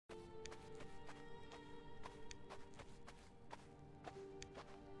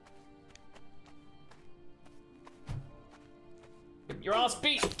your ass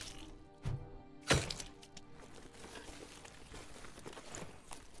beat.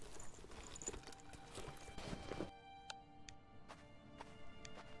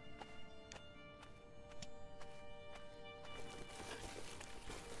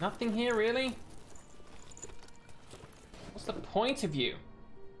 Nothing here, really? What's the point of you?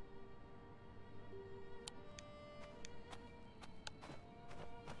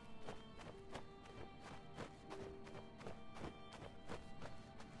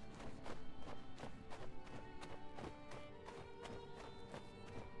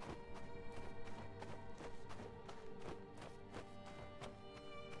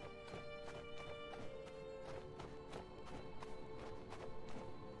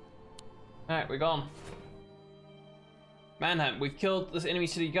 Alright, we're gone. Manhunt. We've killed this enemy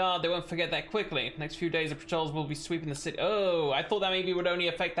city guard. They won't forget that quickly. Next few days, the patrols will be sweeping the city. Oh, I thought that maybe would only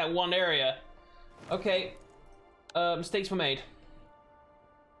affect that one area. Okay. Mistakes were made.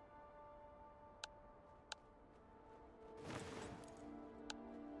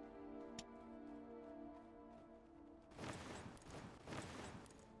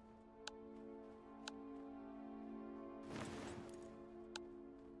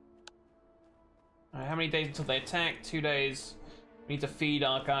 Alright, how many days until they attack? 2 days. We need to feed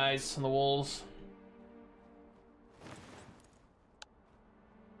our guys on the walls.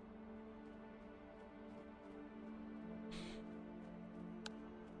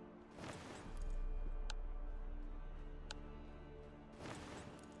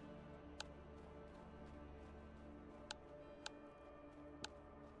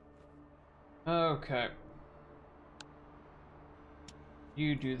 Okay.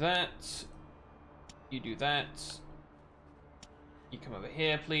 You do that. You do that. You come over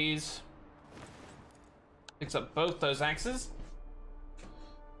here, please. Picks up both those axes.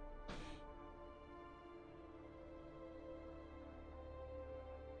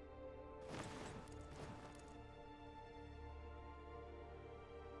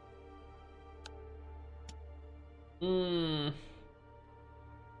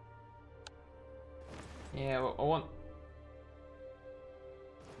 Yeah, well, I want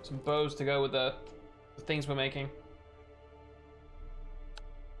some bows to go with the things we're making.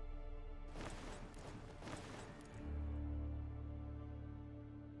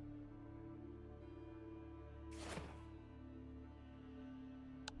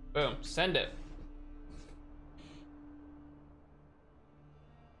 Boom, send it.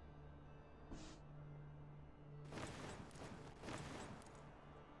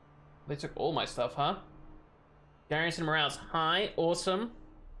 They took all my stuff, huh? Garrison morale's high, awesome.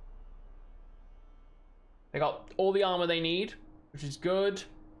 They got all the armor they need, which is good.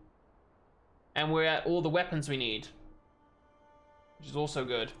 And we're at all the weapons we need, which is also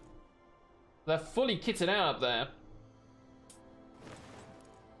good. They're fully kitted out up there.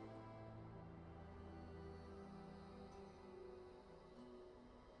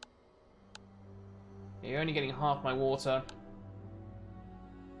 You're only getting half my water.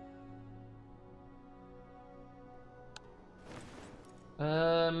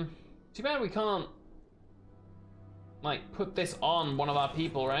 Too bad we can't, like, put this on one of our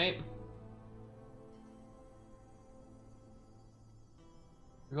people, right?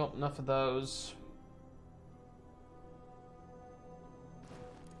 We got enough of those.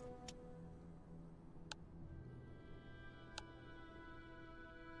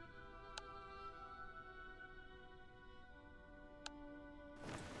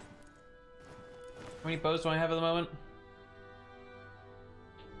 How many bows do I have at the moment?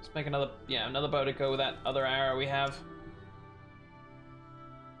 Let's make another, yeah, another bow to go with that other arrow we have.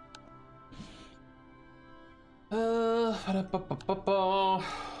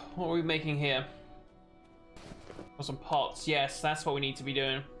 What are we making here? Oh, some pots. Yes, that's what we need to be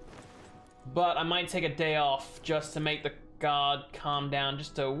doing. But I might take a day off just to make the guard calm down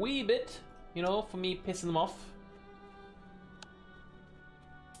just a wee bit, you know, for me pissing them off.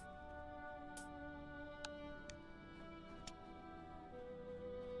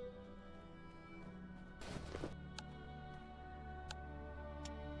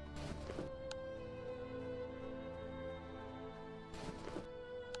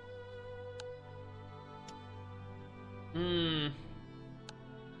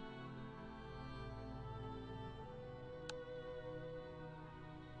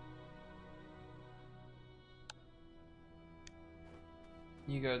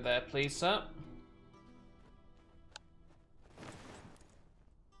 You go there, please, sir.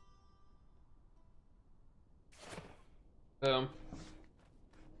 Boom.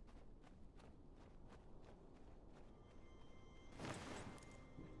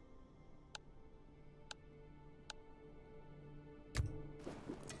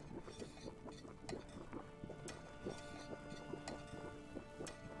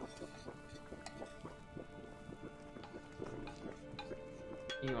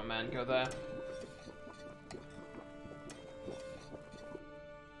 You, my man, go there.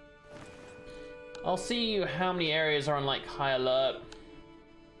 I'll see how many areas are on like high alert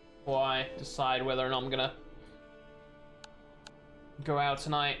before I decide whether or not I'm gonna go out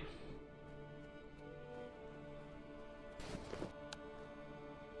tonight.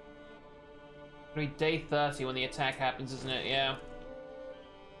 It'll be day 30 when the attack happens, isn't it? Yeah.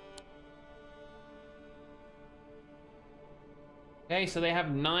 Okay, so they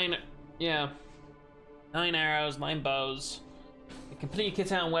have 9, yeah, 9 arrows, 9 bows, a complete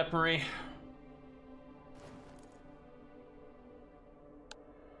kit out and weaponry.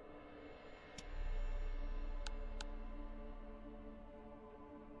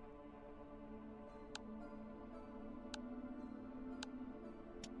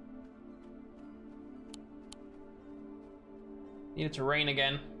 Need it to rain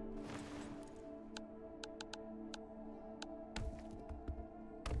again.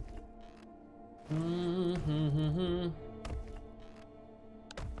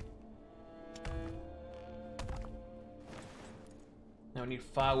 Now we need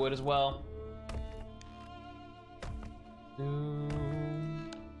firewood as well.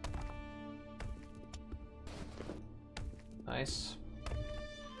 Nice.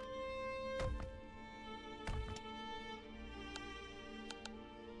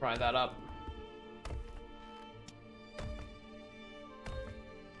 Fry that up.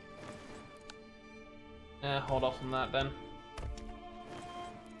 Hold off on that then.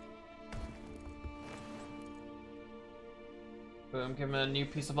 Boom, give him a new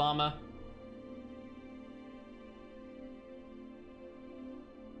piece of armor.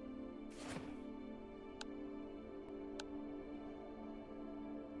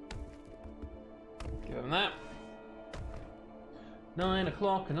 Give him that. 9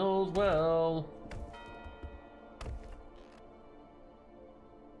 o'clock and all's well.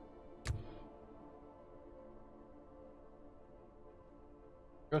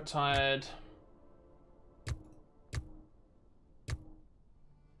 You're tired.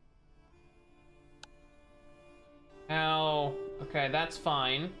 Ow. Okay, that's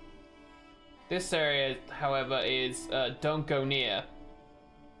fine. This area, however, is don't go near.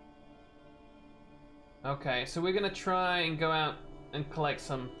 Okay, so we're gonna try and go out and collect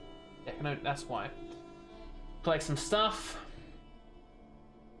some. Yeah, no, that's why. Collect some stuff.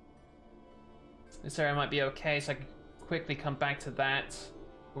 This area might be okay, so I can quickly come back to that.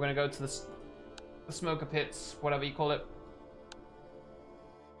 We're gonna go to the smoker pits, whatever you call it.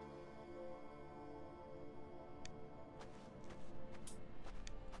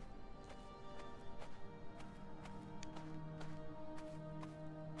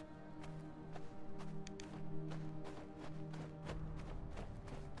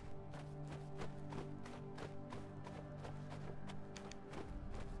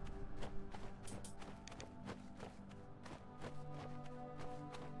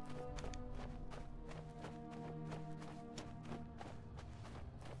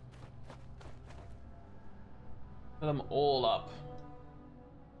 Fill them all up.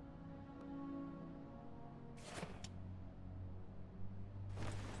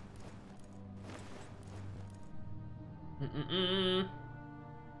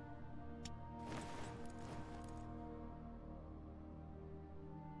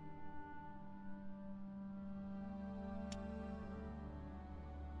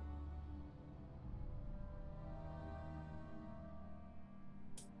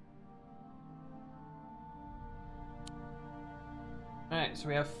 Alright, so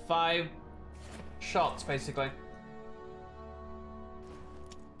we have 5 shots, basically.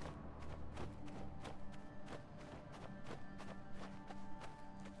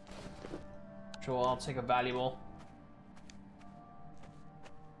 Sure, I'll take a valuable.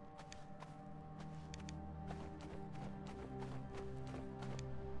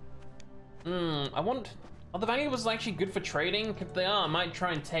 I want... Are the valuables actually good for trading? If they are, I might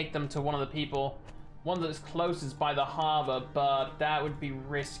try and take them to one of the people. One that's closest by the harbor, but that would be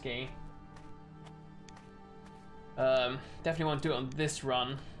risky. Definitely want to do it on this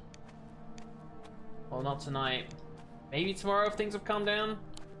run. Well, not tonight. Maybe tomorrow if things have calmed down.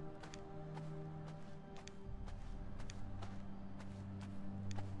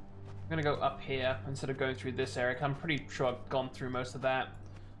 I'm gonna go up here instead of going through this area. I'm pretty sure I've gone through most of that.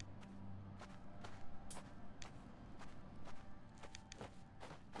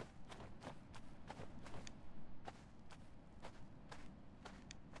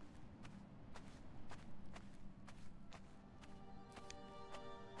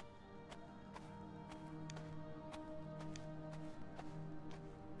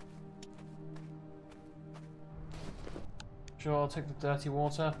 Sure, I'll take the dirty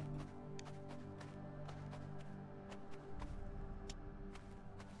water.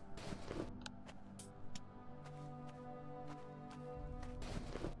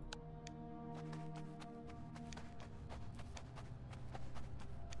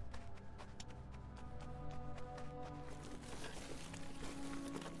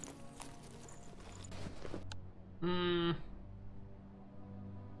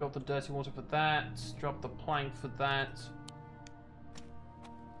 Drop the dirty water for that. Drop the plank for that.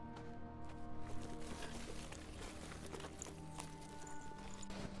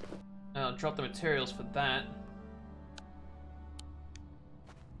 Drop the materials for that.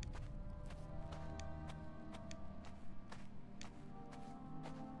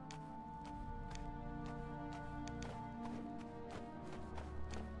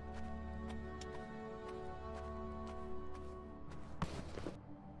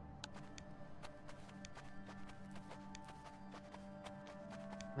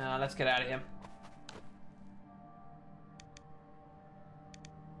 Now let's get out of here.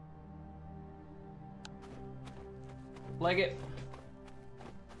 Leg it.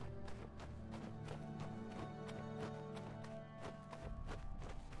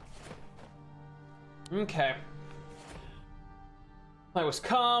 Okay. That was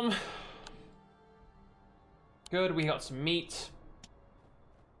calm. Good, we got some meat.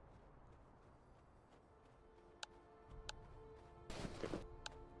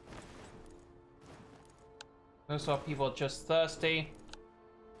 Most of our people are just thirsty.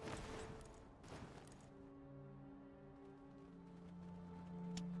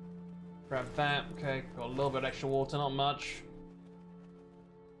 Grab that. Okay, got a little bit extra water, not much.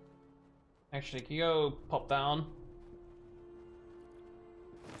 Actually, can you go pop that on?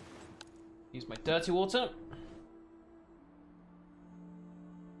 Use my dirty water.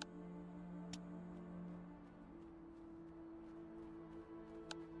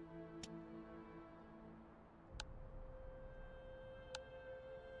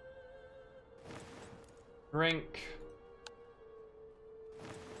 Drink.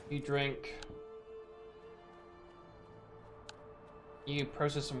 You drink. You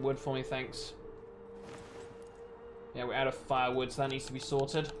process some wood for me, thanks. Yeah, we're out of firewood, so that needs to be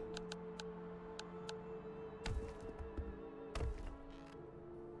sorted.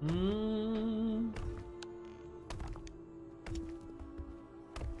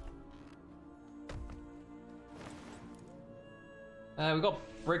 We've got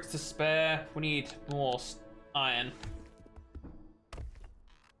bricks to spare. We need more iron.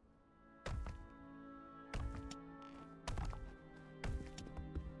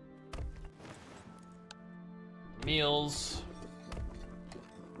 Meals.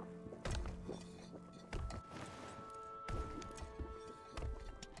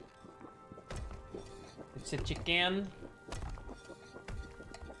 It's a chicken.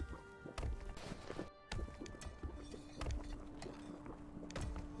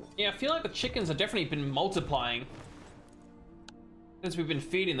 Yeah, I feel like the chickens have definitely been multiplying since we've been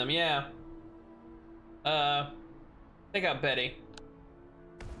feeding them, yeah. Take out Betty.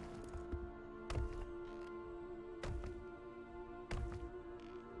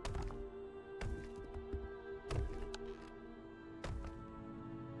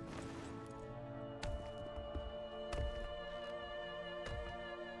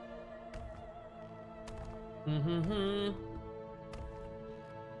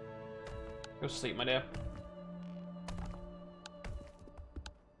 Go sleep, my dear.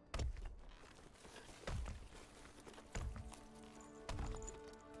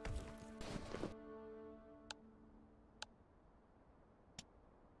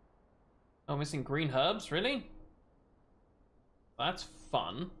 Oh, missing green herbs? Really? That's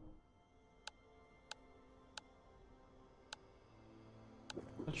fun.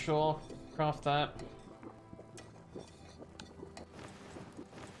 But sure, craft that.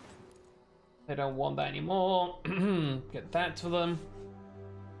 They don't want that anymore. Get that to them.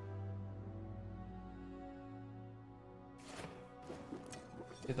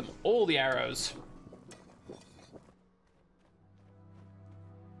 Give them all the arrows.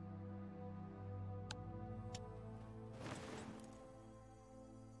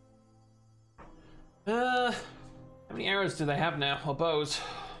 How many arrows do they have now? Or bows?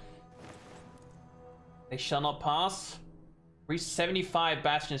 They shall not pass. Reach 75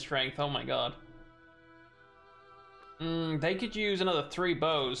 bastion strength. Oh my god. They could use another 3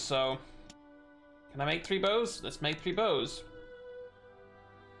 bows, so... Can I make 3 bows? Let's make 3 bows.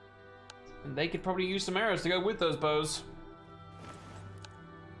 And they could probably use some arrows to go with those bows.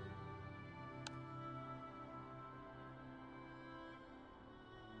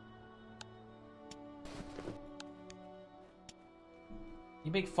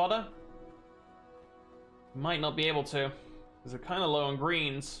 You make fodder? Might not be able to, because they're kind of low on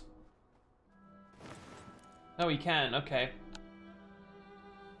greens. Oh, he can. Okay.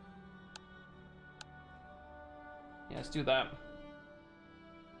 Yeah, let's do that.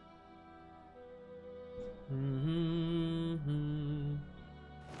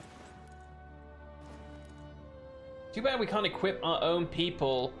 Too bad we can't equip our own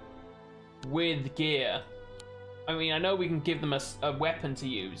people with gear. I mean, I know we can give them a weapon to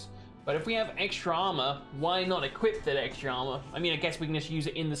use, but if we have extra armor, why not equip that extra armor? I mean, I guess we can just use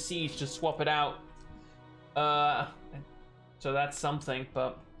it in the siege to swap it out. So that's something,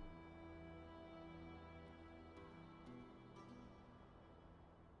 but...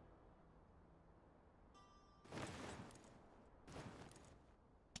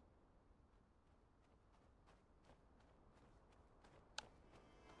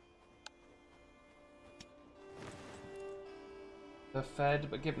 They're fed,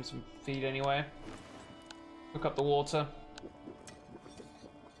 but give them some feed anyway. Hook up the water.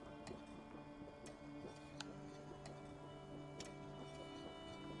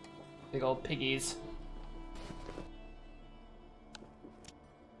 Big old piggies.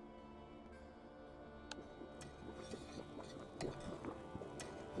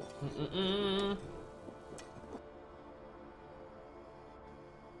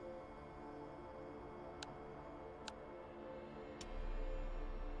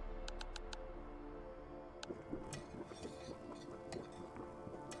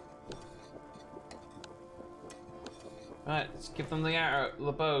 Alright, let's give them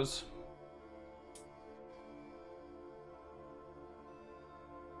the bows.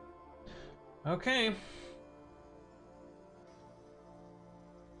 Okay.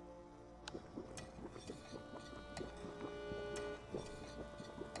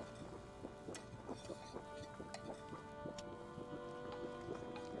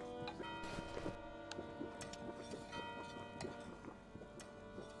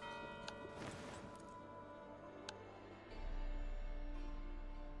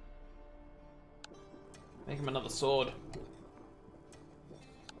 Make him another sword.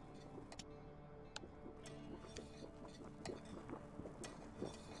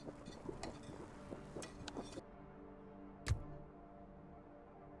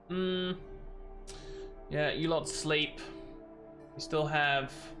 Yeah, you lot sleep. We still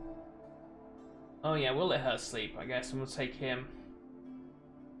have... Oh yeah, we'll let her sleep, I guess, and we'll take him.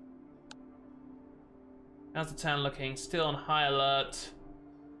 How's the town looking? Still on high alert.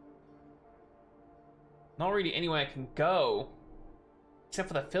 Not really anywhere I can go. Except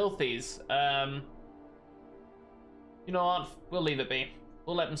for the filthies. You know what? We'll leave it be.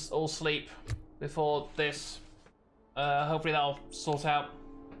 We'll let them all sleep before this. Hopefully that'll sort out.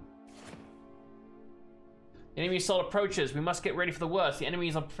 The enemy assault approaches. We must get ready for the worst. The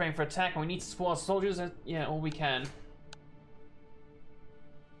enemies are preparing for attack and we need to support our soldiers. Yeah, all we can.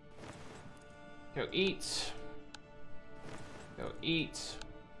 Go eat. Go eat.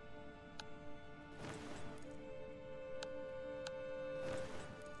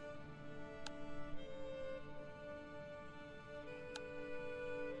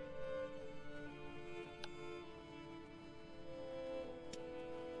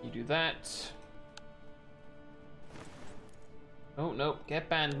 You do that. Oh, no. Get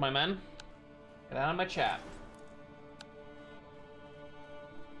banned, my man. Get out of my chat.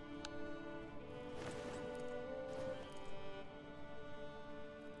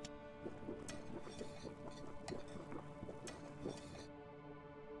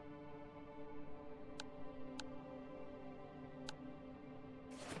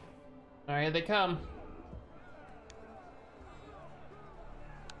 Alright, here they come.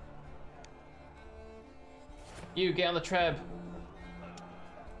 You, get on the treb.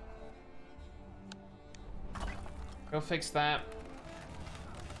 Go fix that.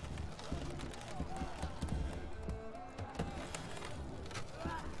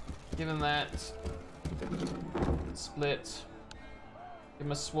 Give him that. Split. Give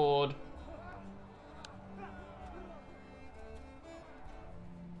him a sword.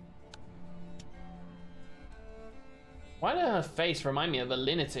 Why did her face remind me of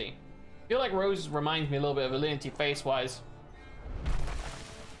Alinity? I feel like Rose reminds me a little bit of Alinity face-wise.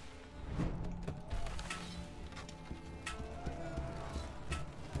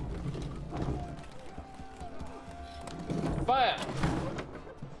 Fire!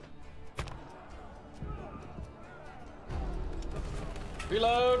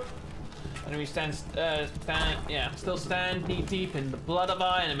 Reload! Enemy stands, still stand knee deep in the blood of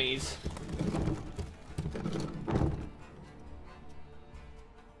our enemies.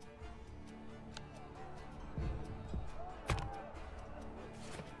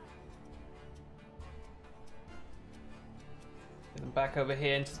 back over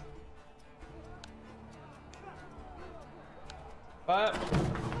here and just... But...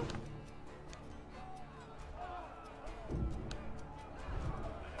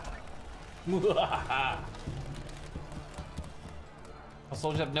 Our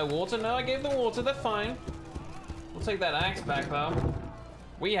soldiers have no water? No, I gave them water, they're fine. We'll take that axe back though.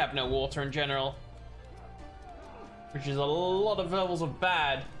 We have no water in general. Which is a lot of levels of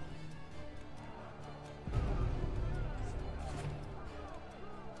bad.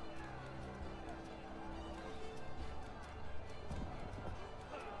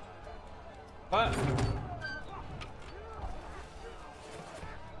 What?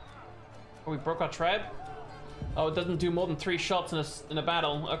 Oh, we broke our tread? Oh, it doesn't do more than 3 shots in a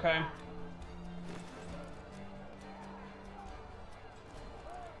battle. Okay.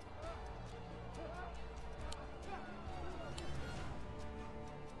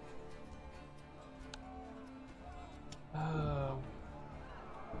 Oh.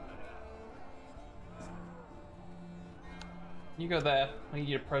 You go there. I need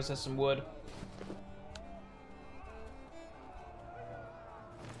you to process some wood.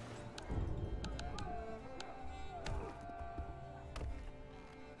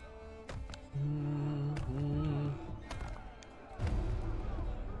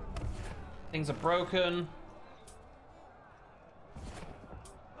 Things are broken.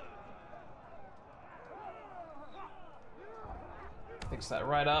 Fix that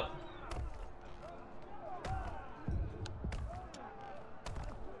right up.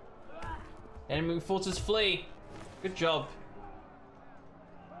 Enemy forces flee. Good job.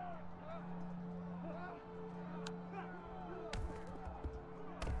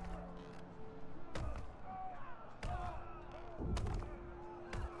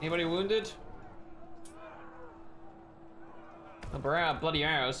 Anybody wounded? Bloody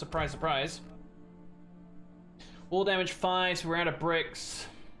arrows. Surprise, surprise. Wall damage 5, so we're out of bricks.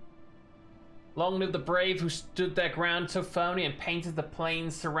 Long live the brave who stood their ground so firmly and painted the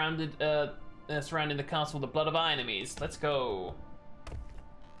plains surrounding the castle with the blood of our enemies. Let's go.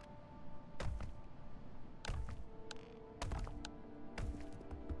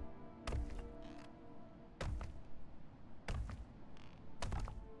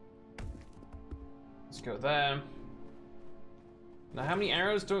 Let's go there. Now, how many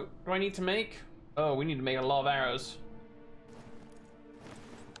arrows do I need to make? Oh, we need to make a lot of arrows.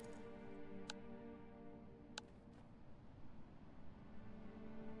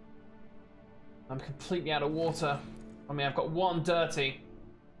 I'm completely out of water. I mean, I've got 1 dirty.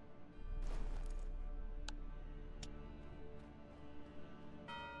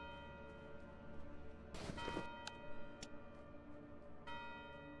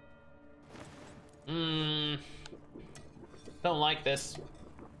 Don't like this.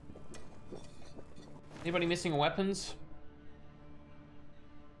 Anybody missing weapons?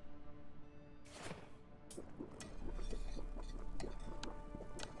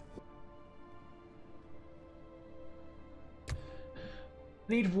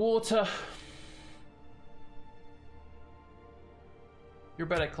 Need water. You're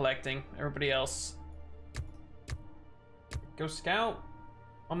better at collecting. Everybody else. Go scout.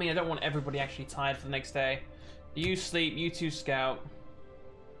 I mean, I don't want everybody actually tired for the next day. You sleep, you 2 scout.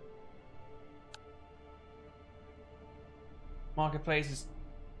 Marketplace is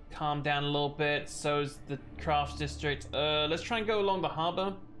calmed down a little bit, so is the crafts district. Let's try and go along the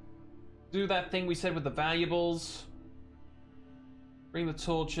harbor. Do that thing we said with the valuables. Bring the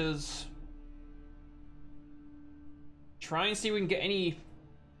torches. Try and see if we can get any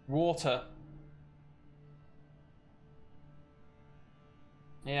water.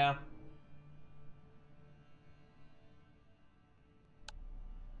 Yeah.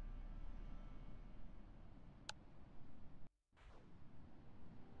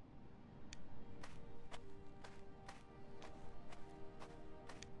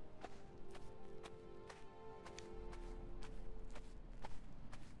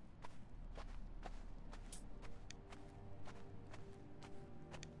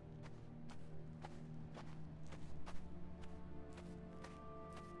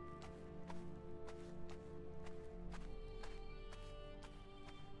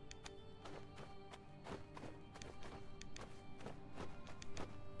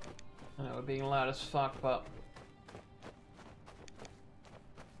 I know we're being loud as fuck, but...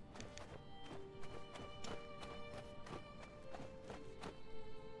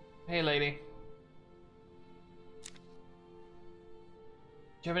 Hey, lady. Do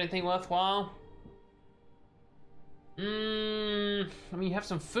you have anything worthwhile? I mean, you have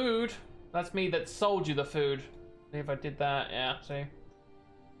some food. That's me that sold you the food. See if I did that. Yeah, see.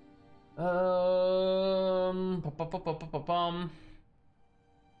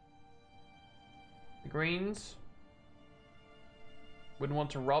 Greens. Wouldn't want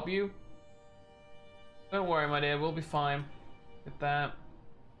to rob you. Don't worry, my dear, we'll be fine. Get that.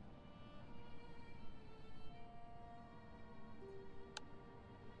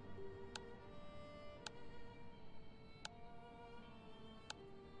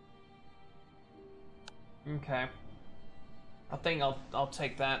 Okay. I think I'll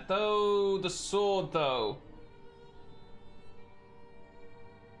take that. Though the sword though.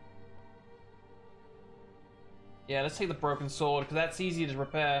 Yeah, let's take the broken sword because that's easy to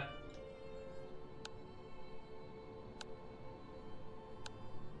repair.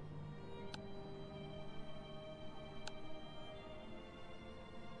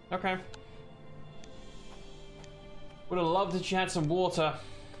 Okay. Would have loved if you had some water.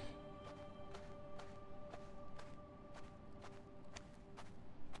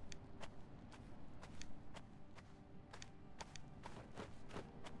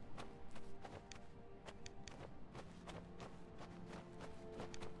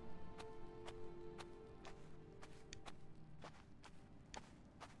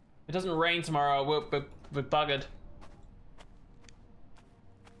 If it doesn't rain tomorrow, we're buggered.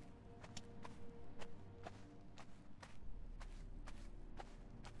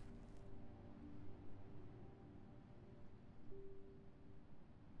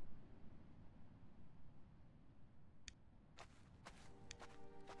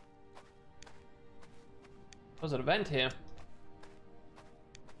 There's an event here.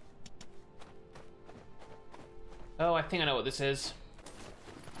 Oh, I think I know what this is.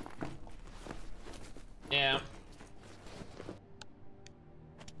 Yeah.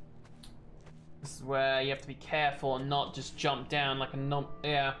 This is where you have to be careful and not just jump down like a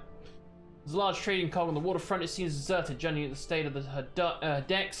yeah. There's a large trading cog on the waterfront. It seems deserted, judging the state of her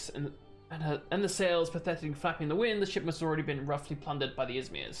decks and the sails pathetically flapping in the wind. The ship must have already been roughly plundered by the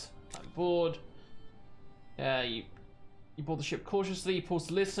Izmirs. I'm bored. You board the ship cautiously. You pause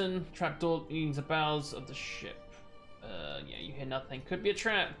to listen. Trapdoor leans the bows of the ship. Yeah, you hear nothing. Could be a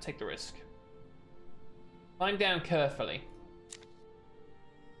trap. Take the risk. Climb down carefully.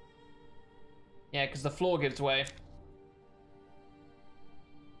 Yeah, because the floor gives way.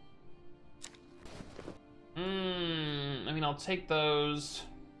 I mean, I'll take those.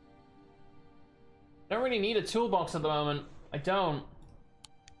 Don't really need a toolbox at the moment. I don't.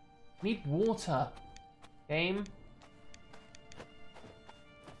 Need water. Game.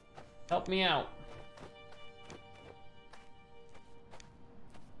 Help me out.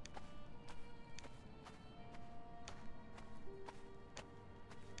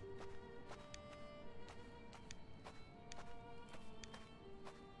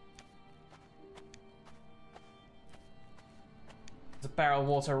 There's a barrel of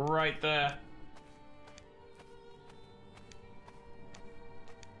water right there.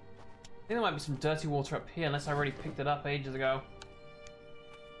 I think there might be some dirty water up here, unless I already picked it up ages ago.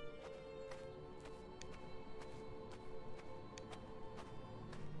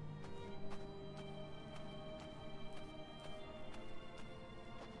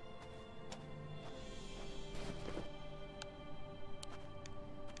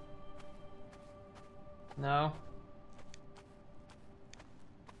 No.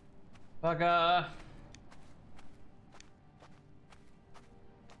 Bugger.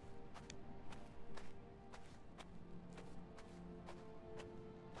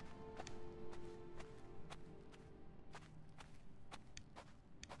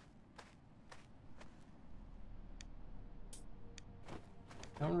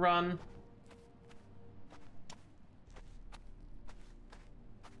 Don't run.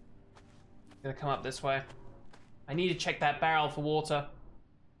 Gonna come up this way. I need to check that barrel for water.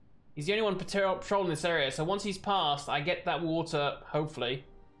 He's the only one patrolling this area, so once he's passed, I get that water, hopefully,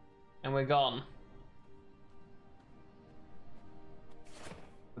 and we're gone.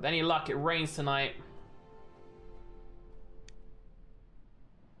 With any luck, it rains tonight.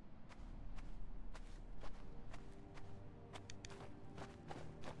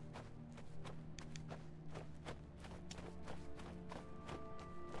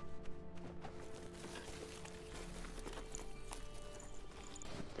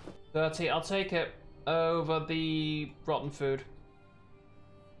 Dirty, I'll take it over the rotten food.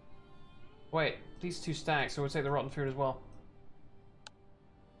 Wait, these two stacks, so we'll take the rotten food as well.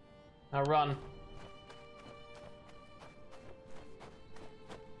 Now run.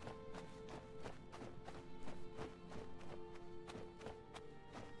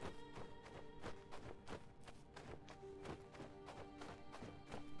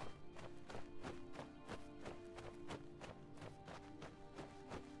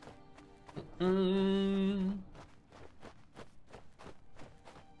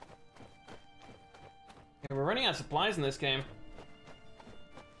 We're running out of supplies in this game.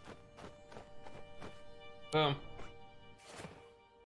 Boom.